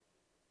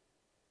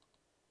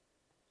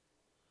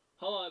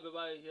Hello,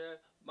 everybody here.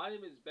 My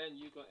name is Ben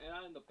Yuko, and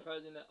I'm the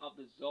president of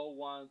the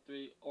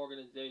Zo13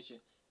 organization.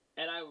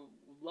 And I would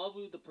love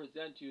to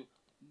present you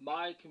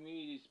my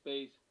community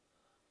space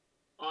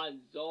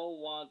on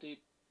Zo13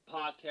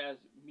 podcast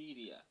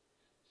media.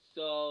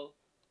 So,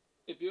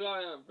 if you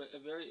are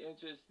very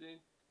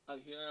interested in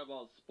hearing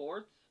about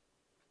sports,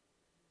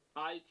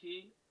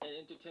 IT, and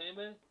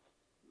entertainment,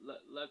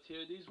 let's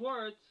hear these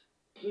words.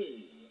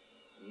 See,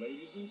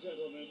 ladies and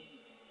gentlemen,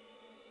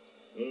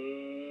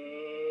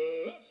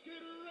 let's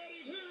get ready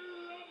to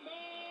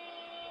rumble!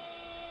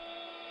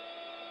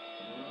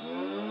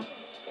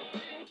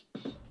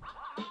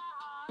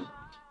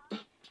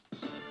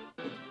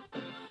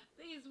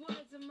 These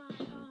words are my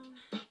own.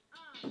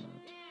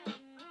 Yeah.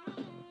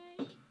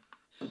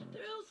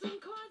 Threw some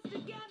chords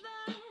together.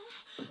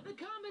 The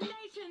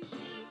combination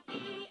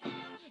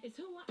D-E-F is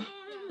who I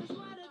am, is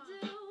what I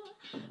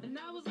do. And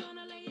I was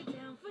gonna lay it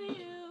down for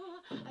you.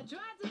 I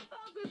tried to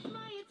focus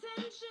my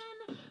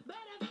attention, but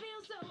I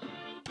feel so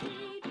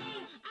ADD.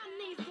 I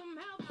need some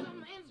help,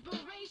 some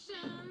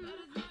inspiration, but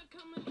it's not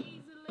coming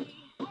easily.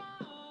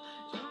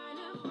 Trying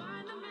to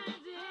find the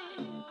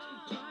magic,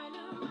 trying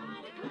to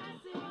write a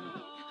classic.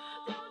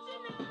 Don't you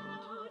know,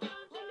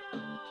 don't you know,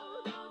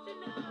 don't you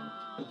know?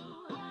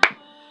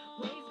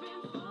 Waves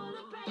been full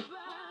of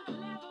paper,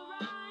 clever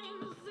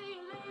rhymes. See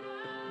you later.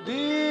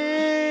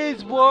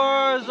 These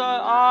words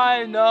are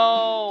I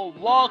know.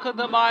 Welcome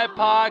to my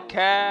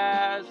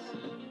podcast.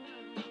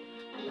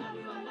 I love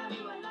you, I love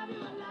you, I love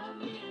you, I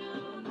love you.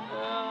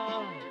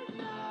 Um, There's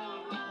no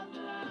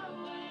other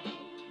way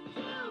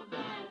to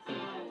better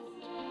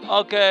say.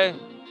 okay.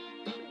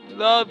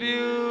 Love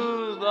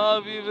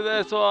you for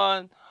this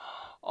one.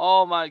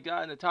 Oh my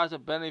God, Natasha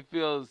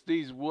Benningfield's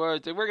these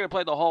words. And we're gonna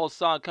play the whole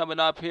song coming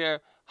up here.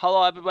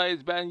 Hello everybody,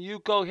 it's Ben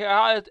Yuko here.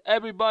 How is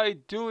everybody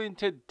doing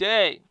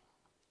today?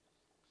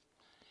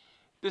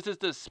 This is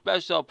the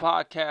special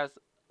podcast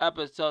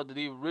episode,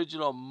 the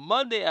original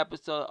Monday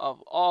episode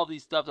of all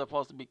these stuff that's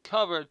supposed to be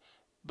covered,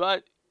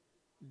 but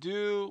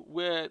due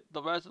with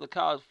the rest of the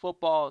college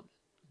football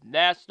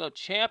national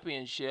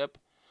championship,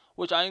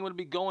 which I am going to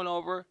be going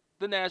over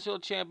the national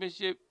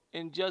championship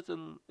in just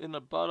in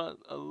about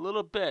a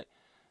little bit.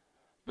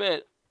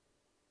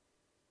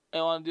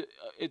 And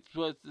it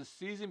was the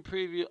season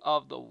preview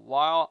of the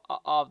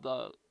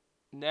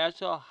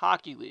National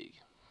Hockey League.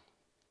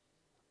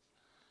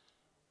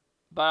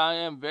 But I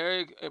am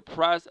very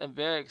impressed and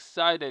very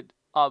excited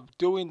of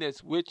doing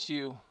this with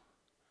you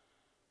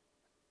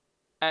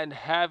and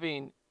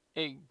having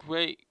a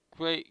great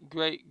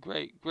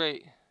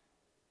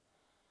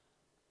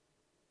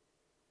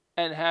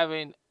and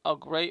having a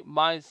great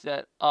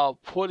mindset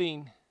of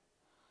putting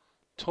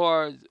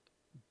towards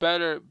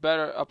better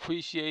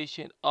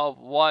appreciation of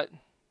what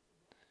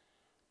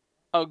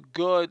a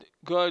great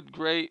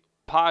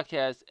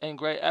podcast and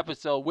great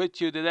episode with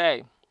you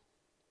today.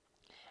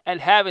 And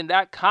having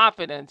that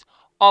confidence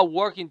of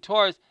working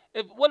towards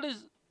if what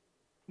is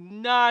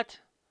not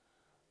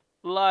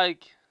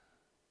like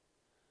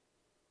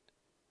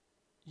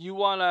you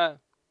wanna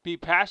be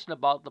passionate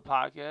about the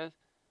podcast,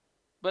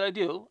 but I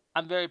do.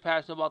 I'm very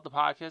passionate about the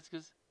podcast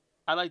because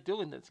I like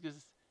doing this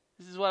because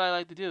this is what I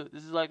like to do.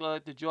 This is like I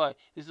like to enjoy.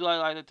 This is what I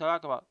like to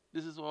talk about.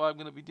 This is what I'm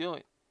gonna be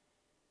doing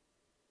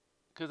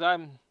because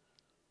I'm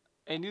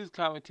a news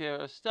commentator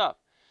of stuff.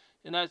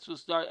 And that's where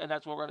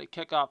we're gonna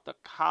kick off the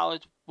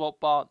college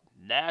football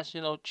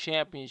national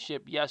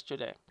championship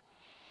yesterday.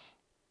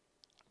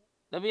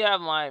 Let me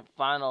have my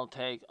final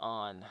take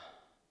on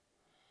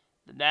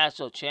the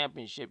national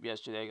championship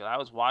yesterday. 'Cause I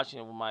was watching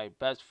it with my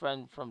best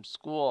friend from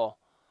school.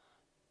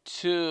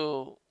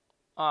 To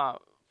uh,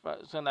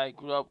 when I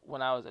grew up,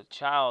 when I was a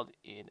child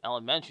in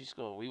elementary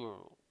school,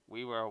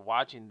 we were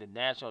watching the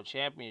national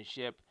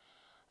championship,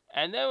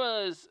 and there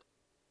was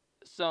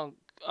some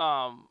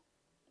um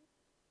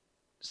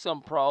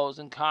some pros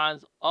and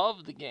cons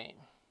of the game.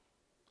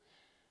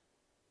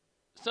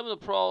 Some of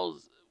the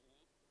pros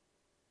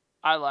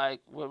I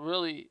like were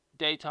really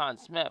Dayton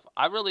Smith.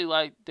 I really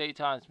liked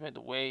Dayton Smith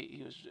the way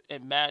he was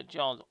and Matt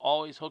Jones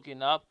always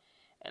hooking up.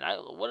 And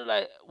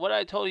what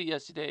I told you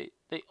yesterday?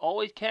 They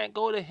always can't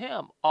go to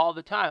him all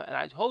the time. And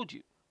I told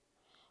you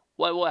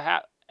what will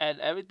happen and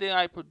everything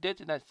I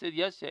predicted and I said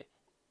yesterday.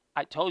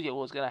 I told you it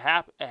was gonna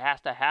happen. It has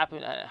to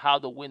happen and how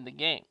to win the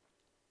game.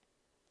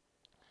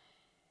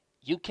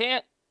 You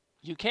can't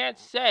you can't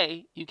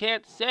say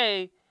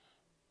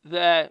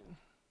that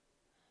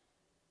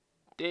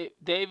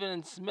David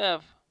and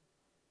Smith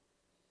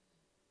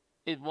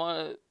is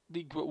one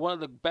of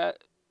the best.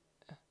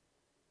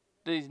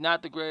 That he's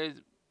not the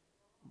greatest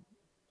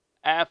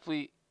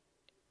athlete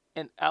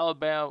in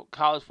Alabama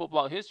college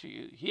football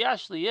history. He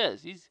actually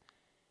is.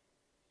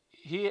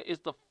 He is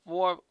the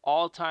fourth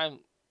all-time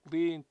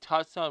leading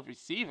touchdown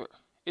receiver.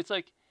 It's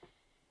like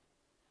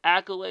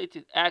accolade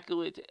to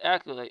accolade to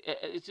accolade.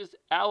 It's just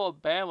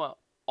Alabama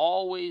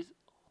always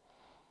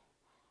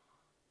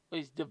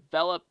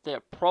developed their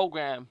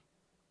program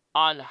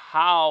on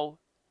how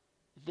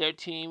their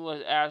team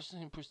was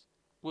actually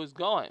was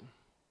going.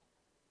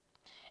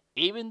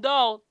 even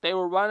though they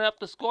were running up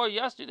the score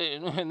yesterday,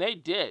 and they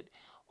did.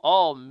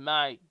 Oh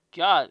my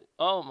God!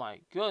 Oh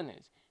my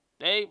goodness!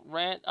 They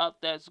ran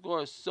up that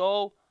score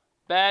so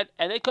bad,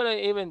 and they couldn't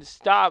even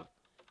stop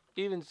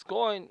even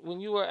scoring when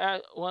we were.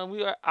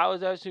 I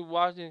was actually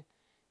watching.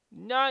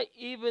 Not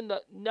even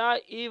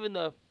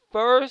the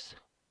first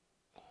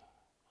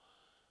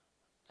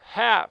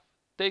half.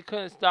 They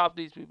couldn't stop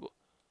these people.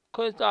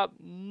 Couldn't stop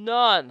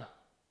none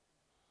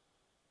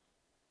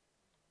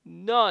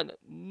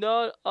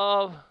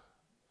of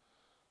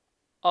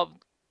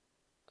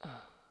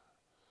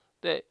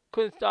they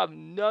couldn't stop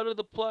none of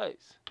the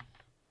plays.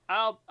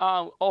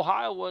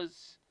 Ohio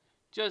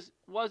just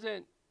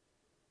wasn't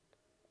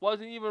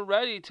even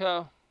ready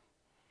to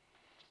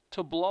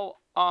blow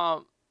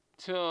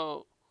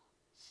to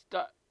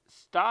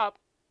stop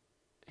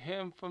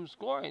him from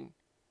scoring.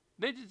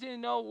 They just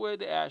didn't know where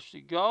to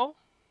actually go.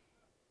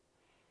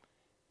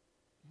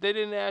 They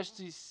didn't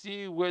actually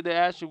see where they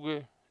actually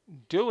were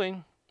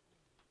doing,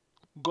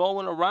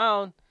 going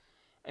around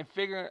and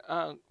figure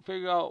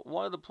out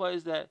one of the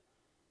plays that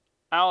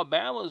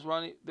Alabama was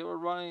running. They were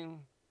running.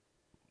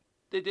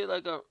 They did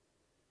like a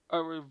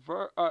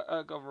reverse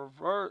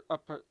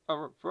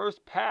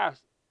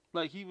pass,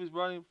 like he was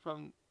running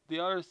from the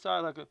other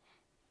side,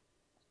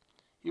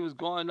 he was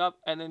going up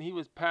and then he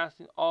was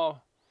passing off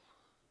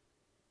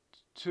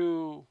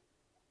to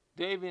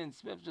Davian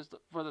Smith just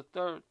for the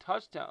third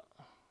touchdown.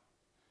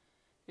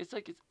 It's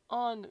like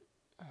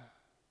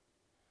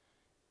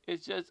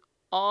it's just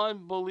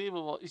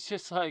unbelievable. It's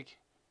just like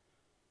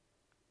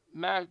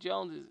Mac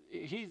Jones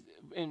he's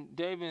and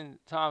Davian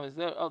Thomas.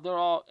 They're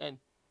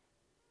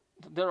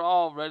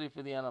all ready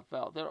for the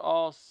NFL. They're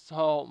all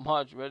so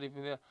much ready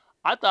for the.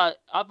 I thought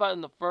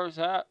in the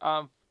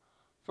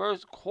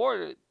first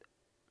quarter,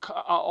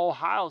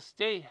 Ohio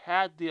State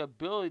had the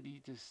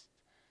ability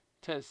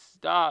to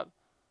stop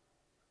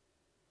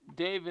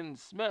David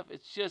Smith.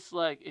 It's just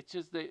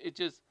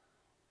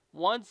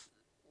once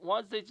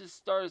once they just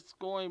started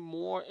scoring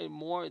more and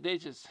more, they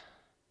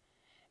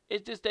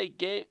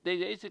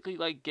basically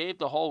like gave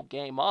the whole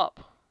game up,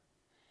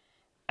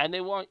 and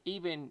they weren't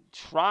even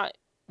trying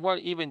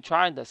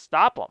to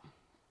stop them.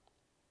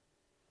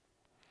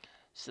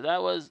 So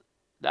that was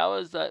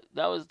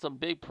some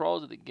big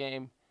pros of the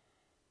game.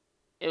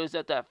 It was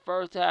at that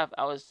first half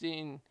I was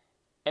seeing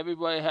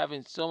everybody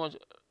having so much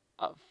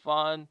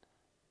fun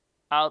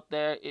out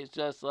there. It's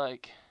just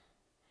like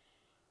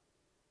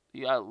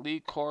you got Lee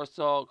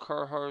Corso,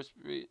 Kerhurst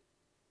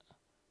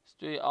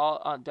Street, all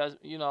on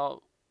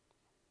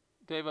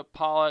David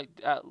Pollock,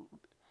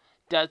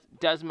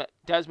 Desmond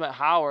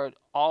Howard,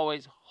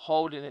 always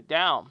holding it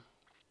down,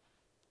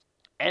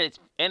 and it's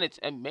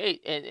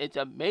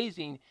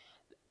amazing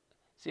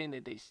seeing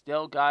that they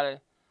still got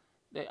it.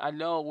 I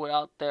know we're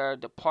out there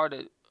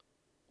departed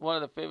one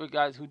of the favorite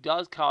guys who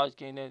does college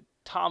game,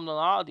 Tom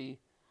Lombardi,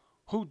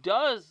 who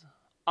does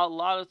a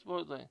lot of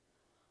sports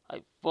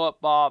like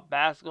football,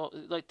 basketball.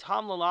 Like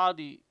Tom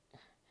Lombardi,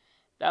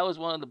 that was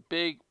one of the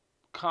big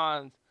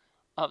cons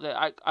of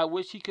that. I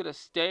wish he could have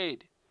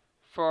stayed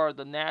for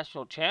the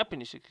national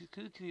championship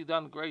because he's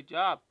done a great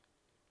job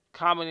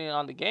commenting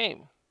on the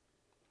game.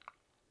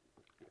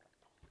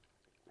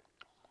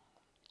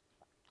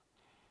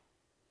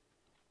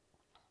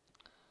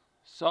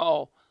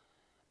 So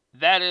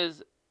that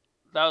is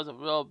that was a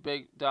real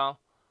big down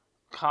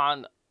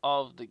con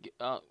of the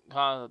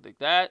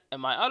that.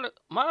 And my other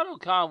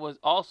con was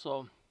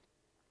also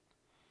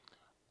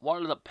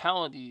one of the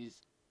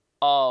penalties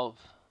of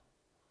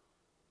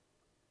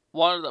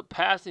one of the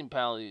passing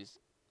penalties.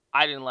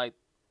 I didn't like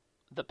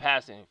the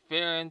passing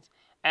interference,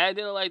 and I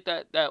didn't like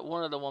that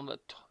one of the one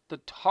the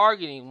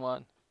targeting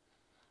one,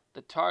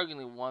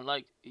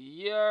 like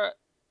the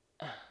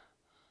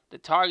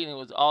targeting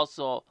was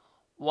also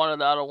one of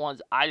the other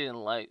ones I didn't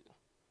like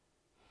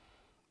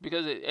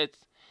because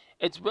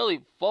it's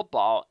really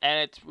football and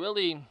it's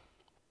really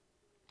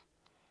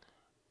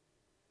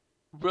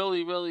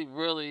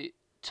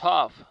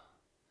tough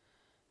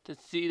to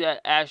see that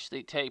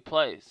actually take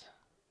place.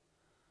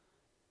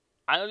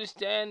 I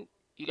understand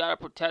you gotta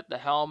protect the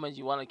helmets,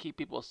 you want to keep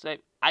people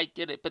safe. I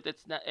get it, but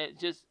it's not. It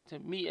just to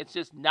me, it's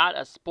just not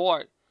a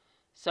sport.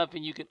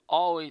 Something you can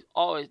always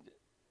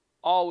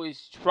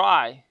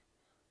try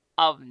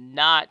of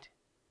not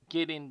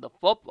getting the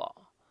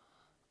football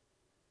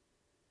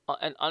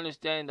and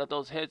understanding that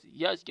those hits.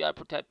 Yes, you gotta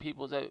protect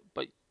people's,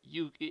 but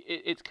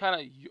it's kind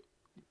of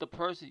the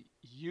person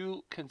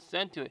you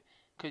consent to it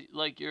because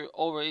like you're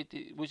over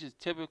 18, which is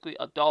typically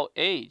adult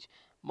age.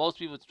 Most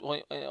people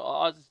 20,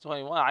 us is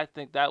 21. I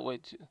think that way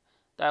too.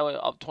 That way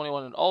of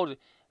 21 and older.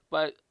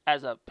 But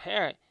as a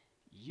parent,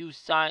 you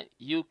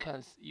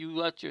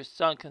let your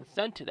son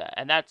consent to that,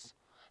 and that's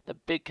the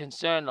big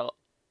concern.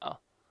 Uh,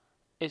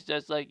 it's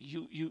just like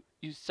you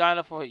sign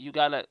up for it. You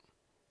gotta.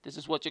 This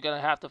is what you're gonna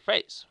have to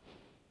face.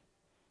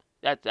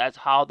 That's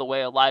how the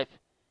way of life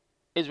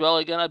is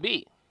really gonna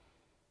be.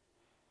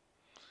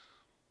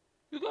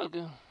 You gotta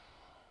go.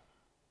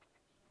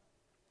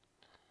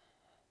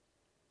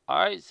 All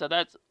right, so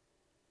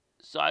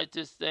I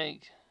just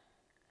think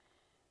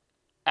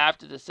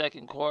after the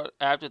second quarter,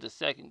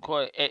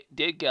 it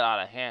did get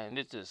out of hand. And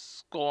it's just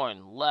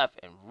scoring left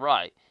and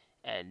right,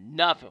 and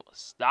nothing was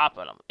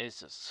stopping them.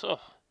 It's just,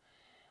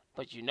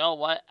 but you know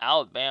what,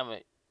 Alabama,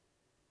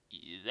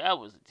 that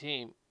was the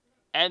team,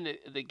 and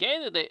the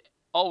game that they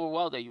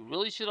overall they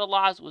really should have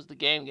lost was the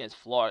game against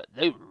Florida.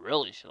 They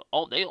really should.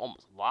 Oh, they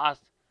almost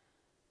lost.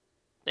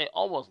 They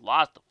almost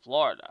lost to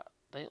Florida.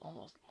 They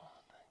almost,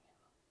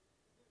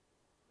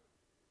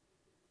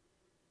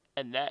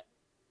 and that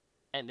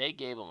and they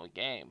gave them a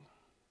game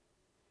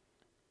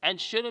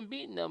and should have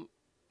beaten them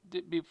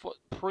before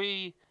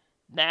pre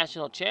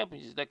national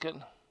championships. That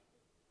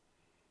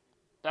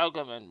would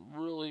have been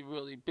really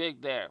really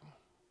big there.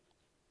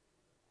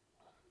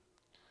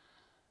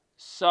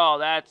 So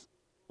that's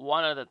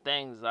one of the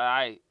things that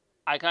I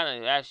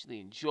kind of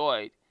actually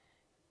enjoyed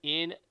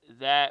in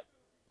that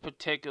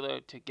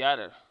particular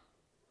together.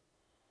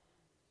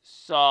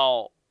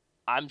 So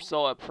I'm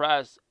so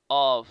impressed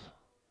of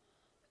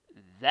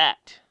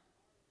that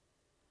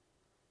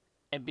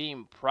and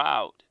being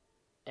proud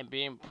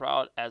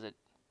as a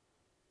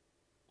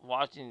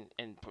watching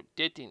and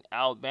predicting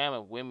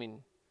Alabama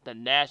winning the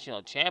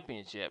national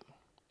championship.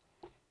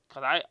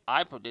 Because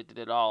I predicted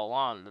it all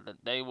along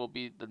that they will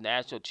be the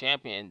national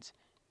champions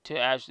to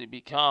actually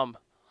become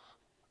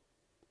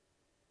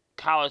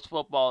college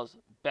football's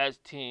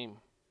best team,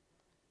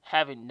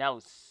 having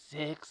now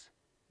six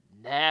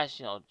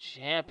national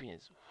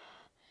champions.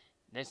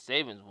 Nick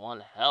Saban's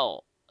one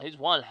hell. He's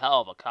one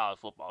hell of a college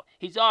football.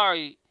 He's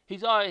already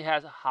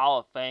has a Hall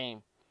of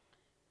Fame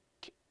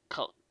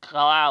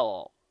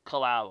collateral.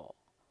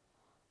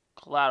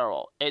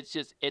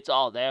 It's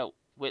all there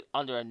with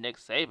under a Nick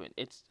Saban.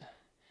 It's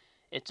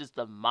just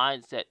the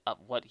mindset of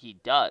what he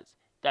does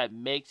that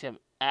makes him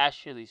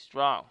actually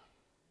strong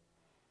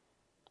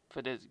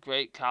for this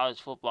great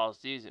college football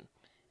season.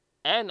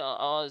 And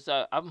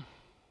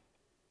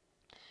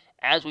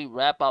as we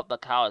wrap up the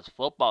college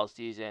football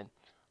season,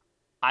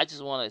 I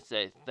just want to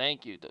say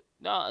thank you to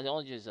not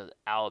only just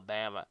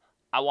Alabama.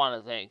 I want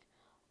to thank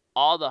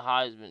all the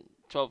Heisman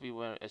Trophy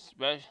winners,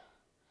 especially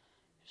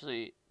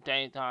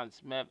Dayton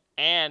Smith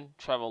and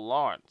Trevor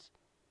Lawrence.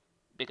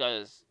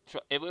 Because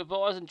if it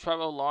wasn't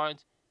Trevor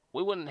Lawrence,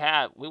 we wouldn't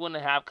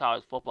have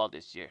college football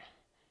this year.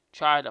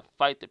 Try to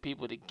fight the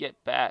people to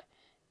get back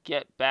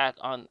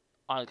on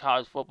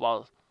college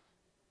football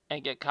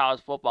and get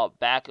college football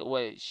back the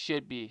way it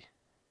should be.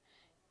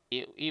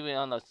 Even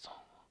on the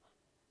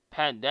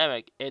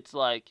pandemic, it's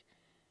like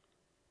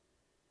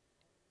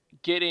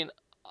getting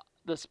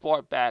the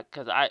sport back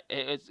because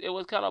it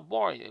was kind of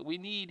boring. We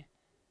need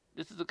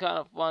this is the kind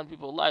of fun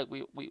people like.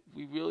 We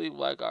really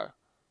like our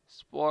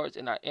sports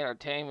and our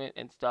entertainment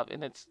and stuff,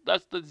 and that's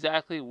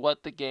exactly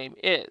what the game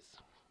is,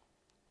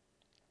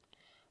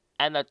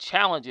 and the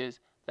challenges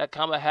that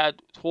come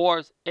ahead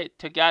towards it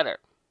together.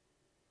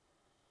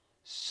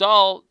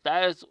 So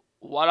that is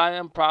what I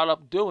am proud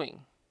of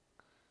doing,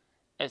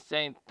 and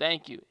saying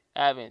thank you,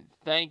 Evan.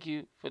 Thank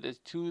you for this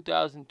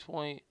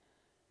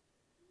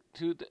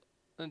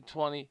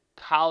 2020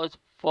 college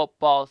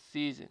football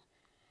season.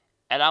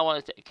 And I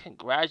want to say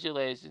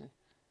congratulations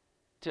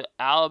to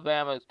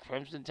Alabama's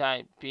Crimson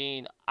Tide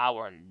being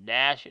our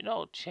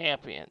national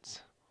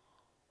champions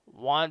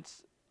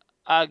once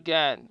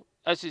again.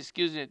 Actually,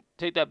 excuse me,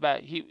 take that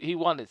back. He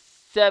won his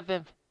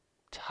seventh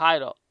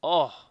title.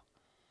 Oh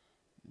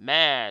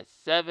man,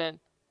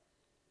 seventh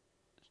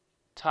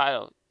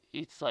title.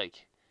 It's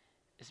like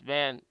this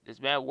man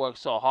worked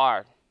so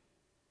hard,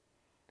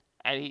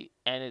 and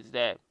it's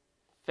that.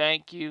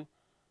 Thank you,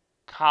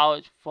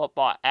 college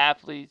football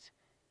athletes.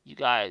 You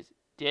guys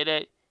did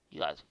it. You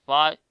guys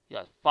fought. You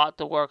guys fought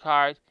to work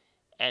hard,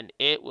 and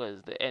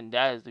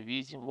that is the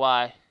reason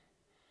why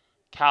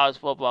college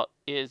football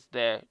is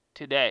there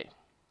today.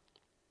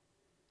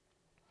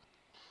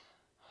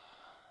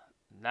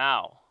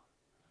 Now,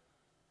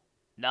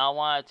 now I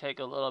want to take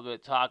a little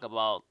bit talk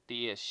about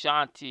the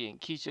Ashanti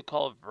and Keisha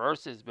Cole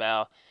versus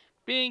battle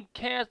being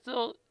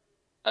canceled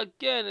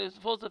again. It's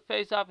supposed to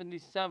face off in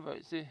December.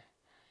 See,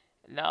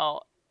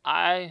 now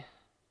I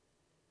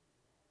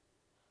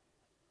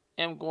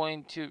am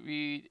going to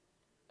read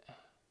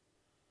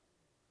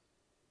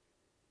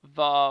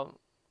the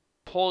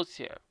post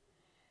here.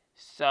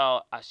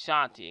 So,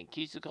 Ashanti and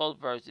Keisha Cole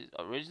versus,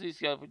 originally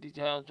scheduled for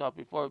details drop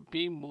before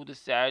being moved to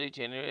Saturday,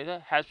 January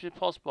 8th, has been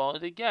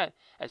postponed again.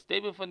 A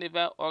statement from the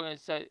event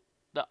organizer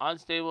the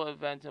unstable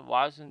events in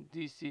Washington,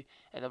 D.C.,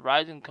 and the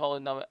rising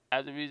COVID number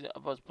as a reason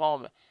of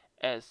postponement.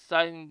 A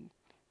sighting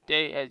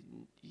date has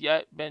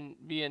yet been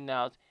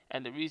announced,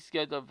 and the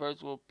rescheduled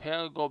events will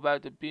apparently go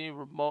back to being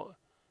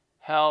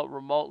held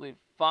remotely.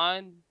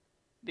 Find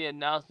the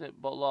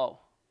announcement below.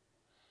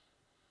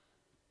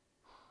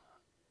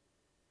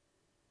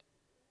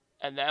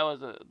 And that was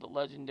the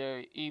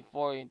legendary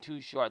E40 and Too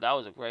Short. That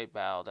was a great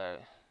battle there.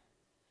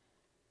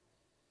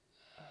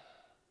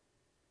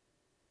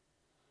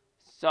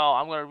 So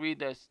I'm gonna read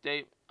the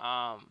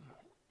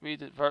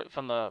read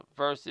from the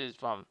verses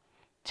from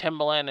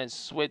Timbaland and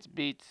Switz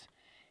Beats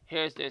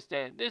Here's their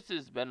stand. This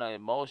has been an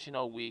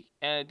emotional week.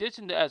 In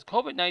addition to as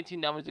COVID-19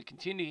 numbers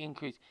continue to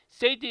increase,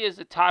 safety is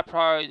a top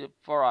priority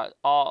for us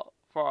all.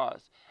 For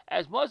us,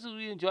 as much as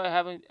we enjoy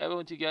having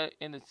everyone together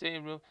in the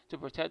same room to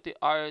protect the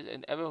artists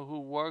and everyone who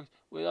works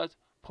with us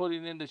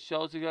putting in the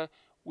shows together,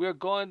 we're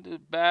going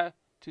back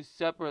to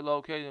separate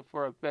locations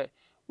for a bit.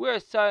 We're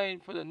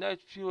excited for the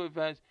next few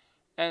events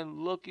and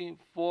looking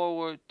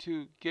forward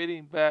to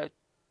getting back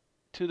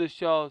to the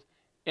shows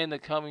in the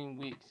coming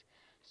weeks.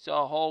 So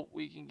I hope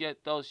we can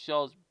get those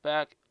shows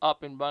back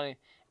up and running.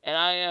 And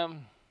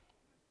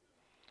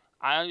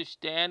I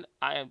understand,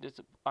 I'm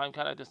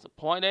kind of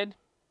disappointed.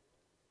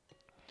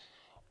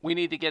 We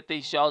need to get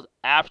these shows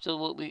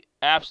absolutely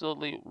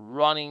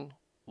running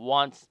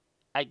once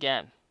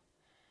again.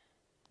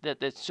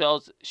 That the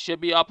shows should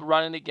be up and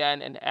running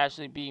again and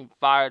actually being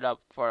fired up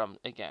for them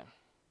again.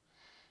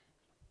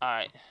 All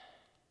right.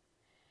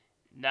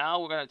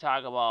 Now we're gonna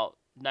talk about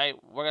night.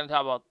 We're gonna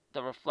talk about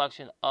the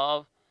reflection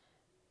of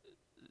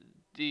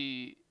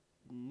the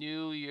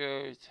New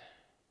Year's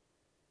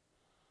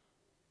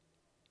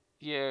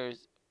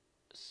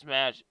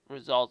Smash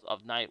results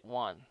of night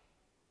one.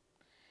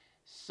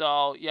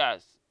 So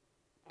yes,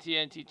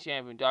 TNT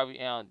champion Darby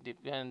Allin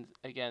defends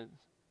against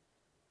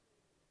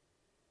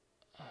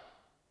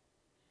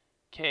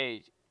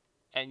Cage,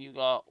 and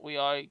we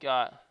already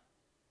got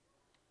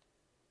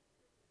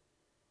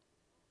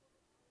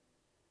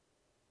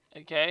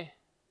okay.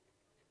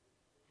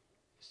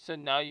 So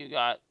now you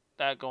got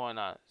that going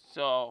on.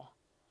 So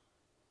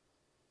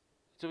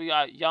we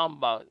got Young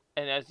Bucks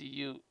and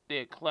SCU, the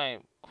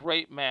Acclaim.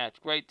 Great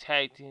match, great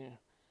tag team.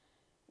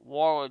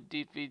 Warlord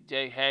defeat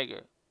Jake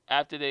Hager.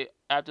 After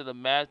the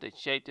match, they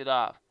shaked it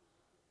off.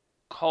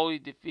 Cody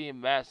defeated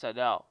Matt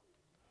Sydal,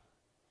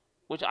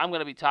 which I'm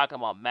gonna be talking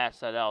about Matt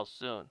Sydal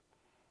soon.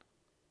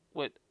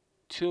 With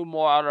two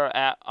more other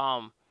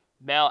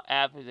male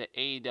athletes at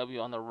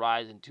AEW on the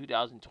rise in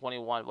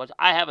 2021, which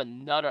I have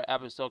another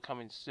episode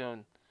coming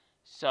soon.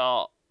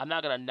 So I'm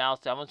not gonna announce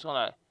that. I'm just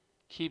gonna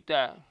keep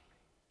that.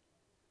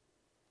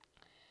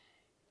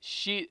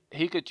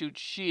 Hikaru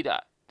Shida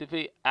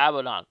defeat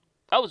Abaddon.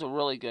 That was a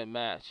really good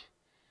match.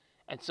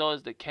 And so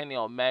is the Kenny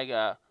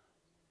Omega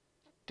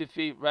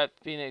defeat Red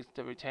Phoenix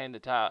to retain the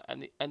title.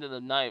 And the end of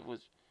the night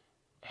was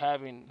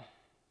having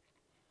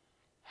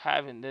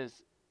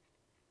this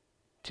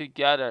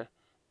together.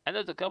 And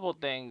there's a couple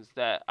things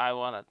that I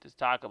want to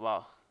talk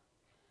about.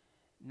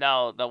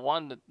 Now,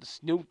 the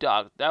Snoop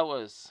Dogg, that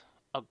was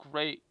a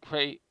great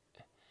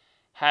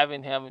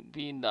having him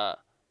being the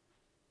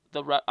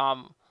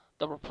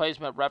the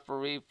replacement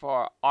referee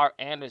for Art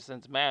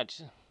Anderson's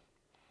match.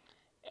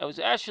 It was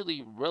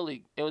actually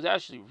really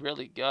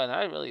good. And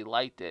I really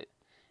liked it.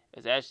 It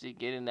was actually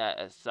getting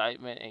that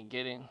excitement and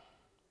getting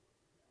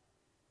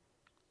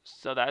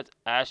so that's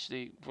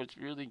actually what's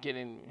really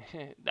getting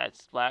that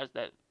splash,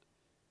 that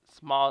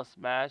small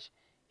smash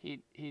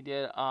he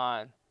did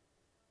on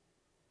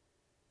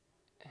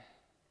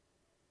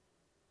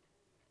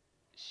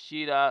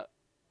Sheeta,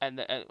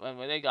 and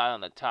when they got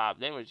on the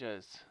top, they were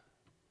just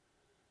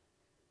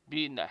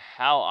beating the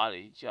hell out of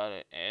each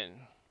other, and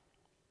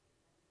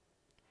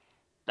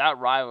that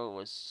rival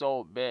was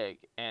so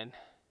big, and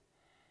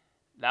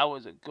that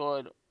was a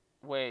good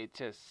way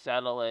to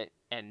settle it,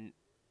 and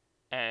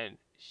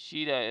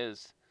Sheeta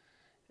is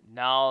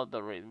now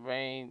the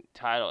reigning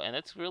title, and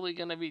it's really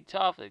gonna be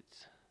tough.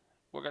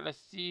 We're gonna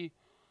see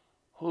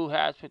who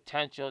has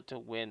potential to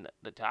win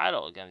the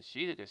title against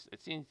Sheeta. Because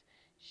it seems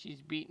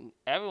she's beaten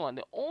everyone.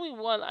 The only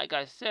one, like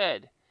I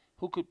said,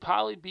 who could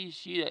probably beat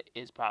Sheeta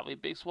is probably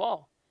Big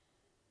Swole.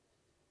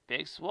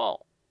 Big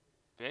Swole.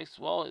 Big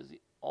Swole is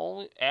the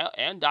only,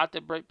 and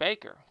Dr. Britt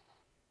Baker.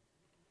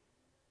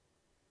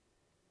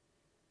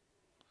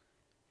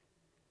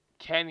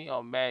 Kenny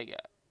Omega.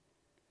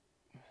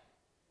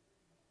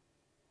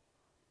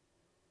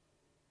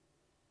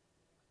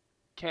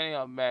 Kenny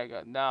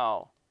Omega.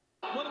 Now,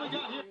 What do we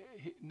got here?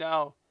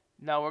 now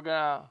we're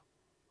gonna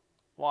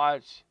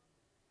watch.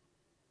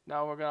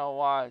 Now we're gonna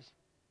watch.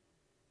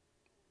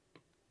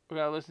 We're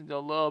gonna listen to a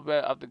little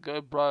bit of the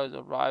Good Brothers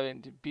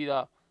arriving to beat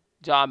up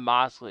Jon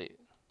Moxley.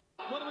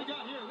 What do we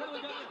got here? What do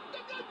we got here? The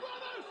Good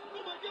Brothers!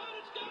 Oh my God,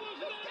 it's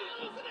Gallows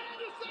and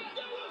Anderson!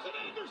 Gallows and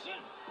Anderson!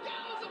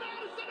 Gallows and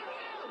Anderson are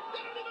here!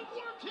 They don't even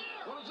work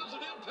here! What is this,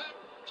 an Impact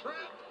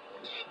trap?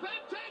 The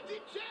Impact Tag Team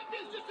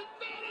Champions just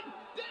invaded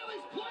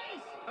Daly's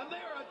place! And they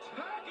are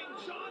attacking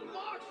Jon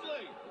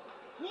Moxley!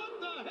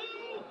 What the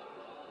hell?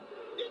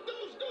 Get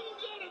those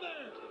goons out of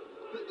there!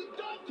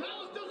 Don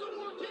Callis doesn't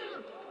work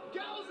here!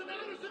 Gallows and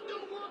Anderson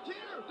don't work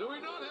here! Do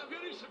we not have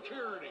any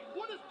security?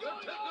 What is going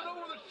on? They're taking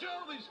over the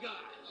show, these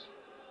guys!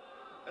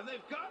 And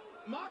they've got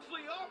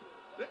Moxley up.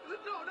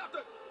 No, not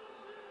the...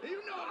 You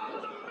know,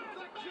 oh, the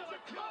Magic Killer!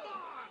 Come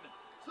on!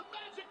 It's the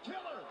Magic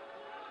Killer!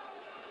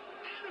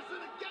 Anderson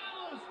and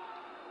Gallows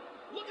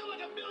looking like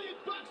 $1 million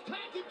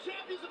tag team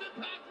champions of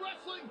Impact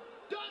Wrestling.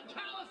 Don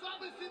Callis,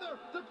 obviously their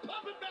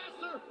puppet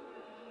master,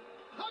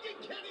 hugging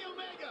Kenny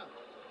Omega.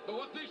 But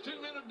what these two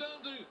men have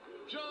done to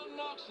Jon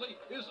Moxley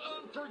is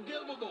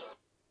unforgivable.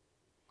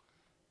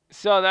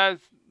 So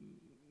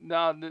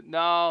No,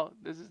 no,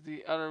 this is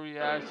the utter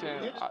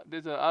reaction.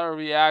 This is an utter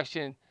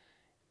reaction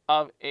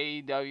of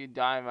AEW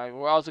Dynamite.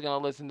 We're also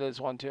gonna listen to this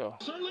one too.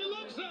 Certainly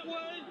looks that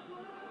way.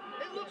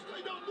 It looks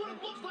like, what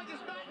it looks like is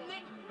Matt and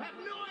Nick have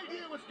no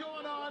idea what's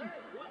going on.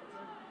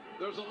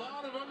 There's a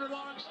lot of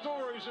underlying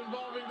stories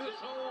involving this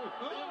whole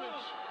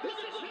image. This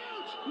is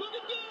huge. Look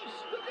at this.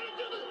 They're gonna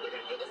do this. They're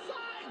gonna do the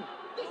sign.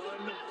 This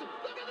is massive.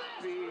 Look at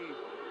this.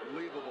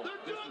 Unbelievable.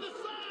 They're doing the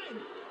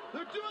sign.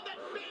 They're doing that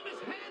famous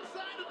hand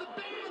sign of the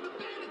band. The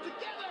band is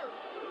together.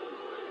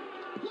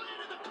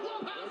 Playing in the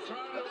clubhouse. They're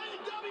trying to.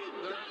 AEW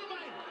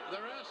Dynamite.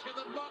 They're asking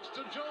the Bucks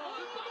to join.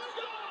 The Bucks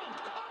join.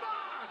 Come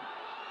on.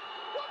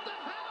 What the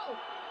hell?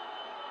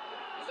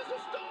 This is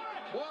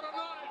historic. What a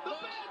night, the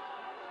Bucks. Band.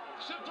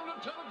 Central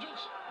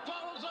Intelligence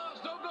follows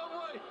us. Don't go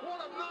away. What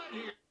a night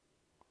here.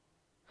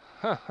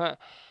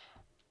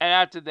 And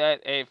after that,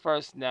 a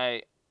first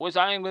night, which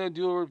I am going to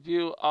do a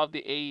review of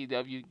the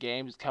AEW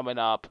games coming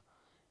up.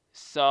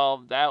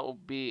 So that will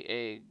be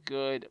a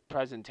good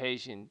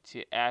presentation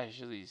to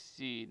actually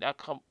see.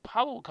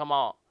 Probably will come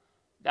out.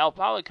 That'll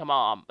probably come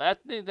out. I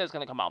think that's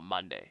going to come out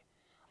Monday.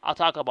 I'll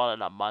talk about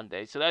it on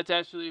Monday. So that's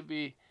actually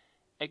be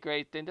a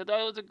great thing. That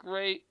was a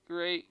great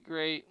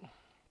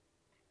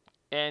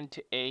end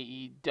to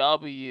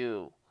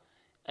AEW.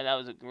 And that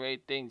was a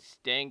great thing.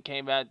 Sting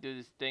came out to do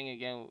this thing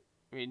again,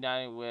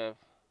 reuniting with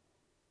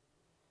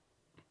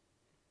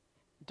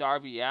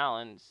Darby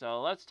Allin.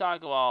 So let's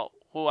talk about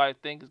who I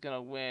think is going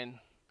to win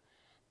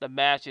the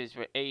matches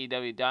for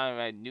AEW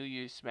Dynamite New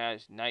Year's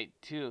Smash Night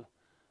 2.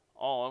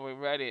 Oh, and we're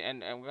ready.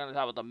 And we're going to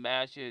talk about the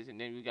matches. And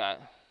then we got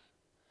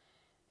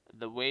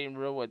the waiting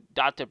room with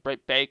Dr.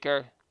 Britt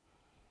Baker.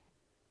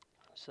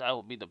 So that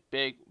will be the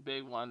big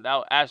one. That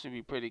will actually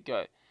be pretty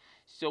good.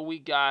 So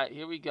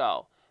here we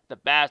go. The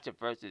Bastard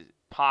versus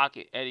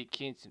Pocket, Eddie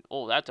Kingston.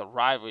 Oh, that's a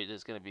rivalry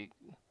that's going to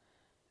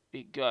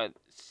be good.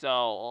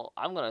 So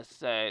I'm going to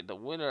say the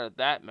winner of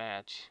that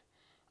match,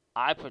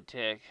 I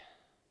predict,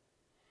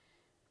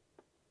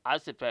 I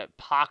suspect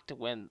Pac to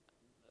win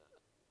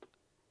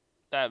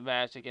that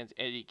match against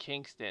Eddie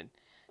Kingston.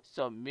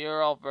 So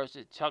Miro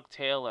versus Chuck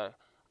Taylor.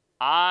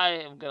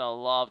 I am going to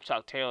love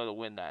Chuck Taylor to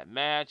win that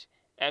match.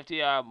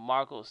 FTR,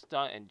 Marco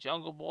Stunt, and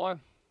Jungle Boy.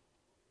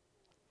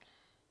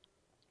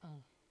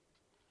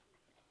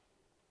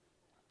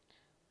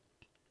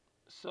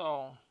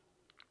 So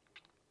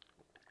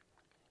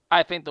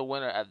I think the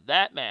winner of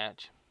that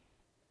match,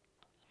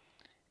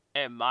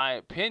 in my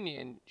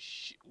opinion,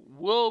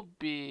 will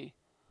be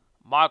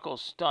Marco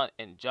Stunt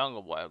and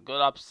Jungle Boy. A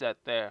good upset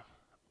there.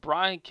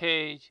 Brian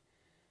Cage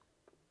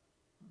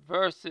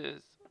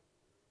versus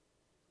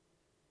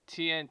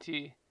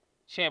TNT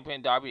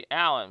champion Darby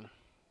Allin.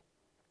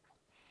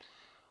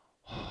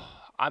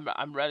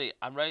 I'm ready.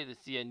 I'm ready to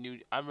see a new.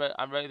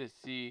 I'm ready to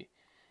see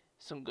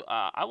some.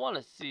 I want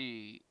to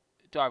see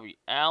Darby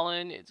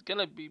Allin. It's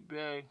gonna be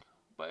big,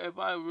 but if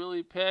I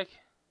really pick,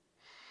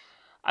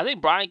 I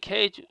think Brian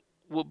Cage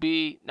will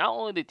be not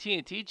only the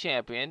TNT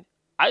champion,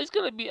 he's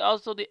gonna be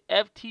also the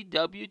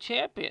FTW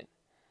champion.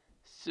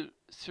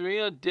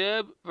 Serena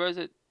Dib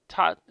versus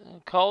Todd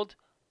Colt.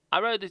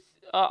 I'm ready to.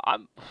 I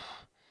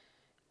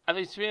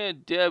think Serena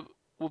Dib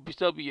will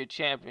still be your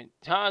champion.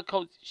 Todd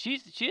Colt,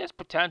 she has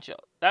potential.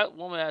 That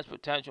woman has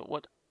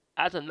potential.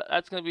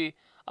 That's gonna be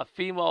a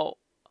female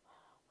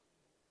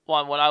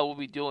one. What I will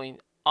be doing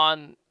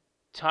on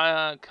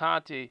Taya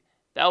Conti,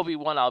 that will be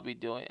one I'll be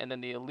doing. And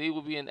then the Elite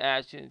will be in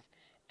action.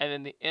 And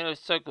then the Inner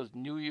Circle's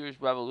New Year's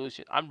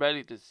Revolution. I'm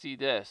ready to see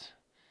this.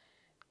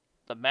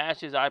 The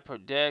matches I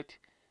predict.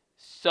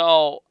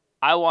 So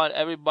I want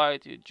everybody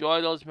to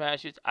enjoy those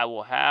matches. I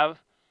will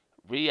have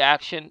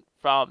reaction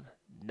from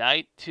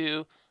Night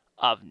 2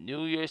 of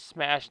New Year's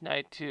Smash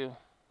Night 2.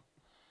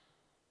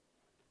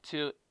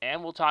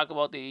 And we'll talk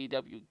about the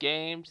AEW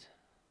games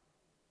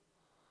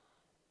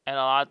and a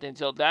lot of things.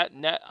 So that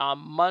on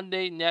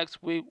Monday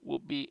next week will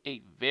be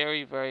a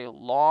very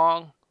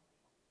long,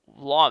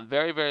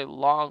 very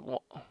long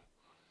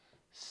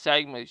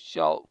segment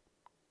show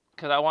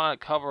because I want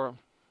to cover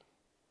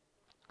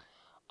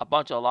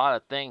a lot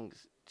of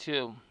things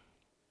too.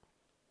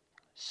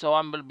 So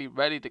I'm going to be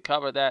ready to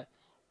cover that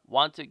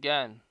once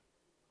again.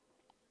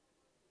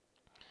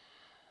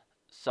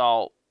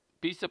 So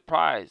be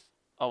surprised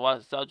of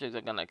what subjects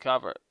I'm going to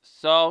cover.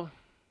 So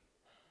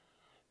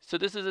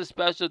this is a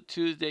special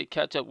Tuesday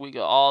catch-up week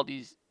of all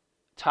these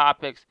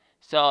topics.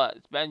 So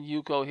it's been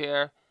Yuko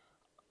here,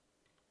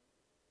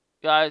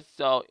 guys.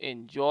 So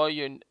enjoy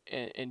your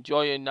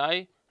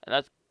night, and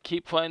let's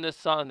keep playing this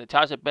song.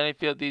 Natasha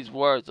Bedingfield, these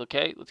words.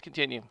 Okay, let's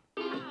continue.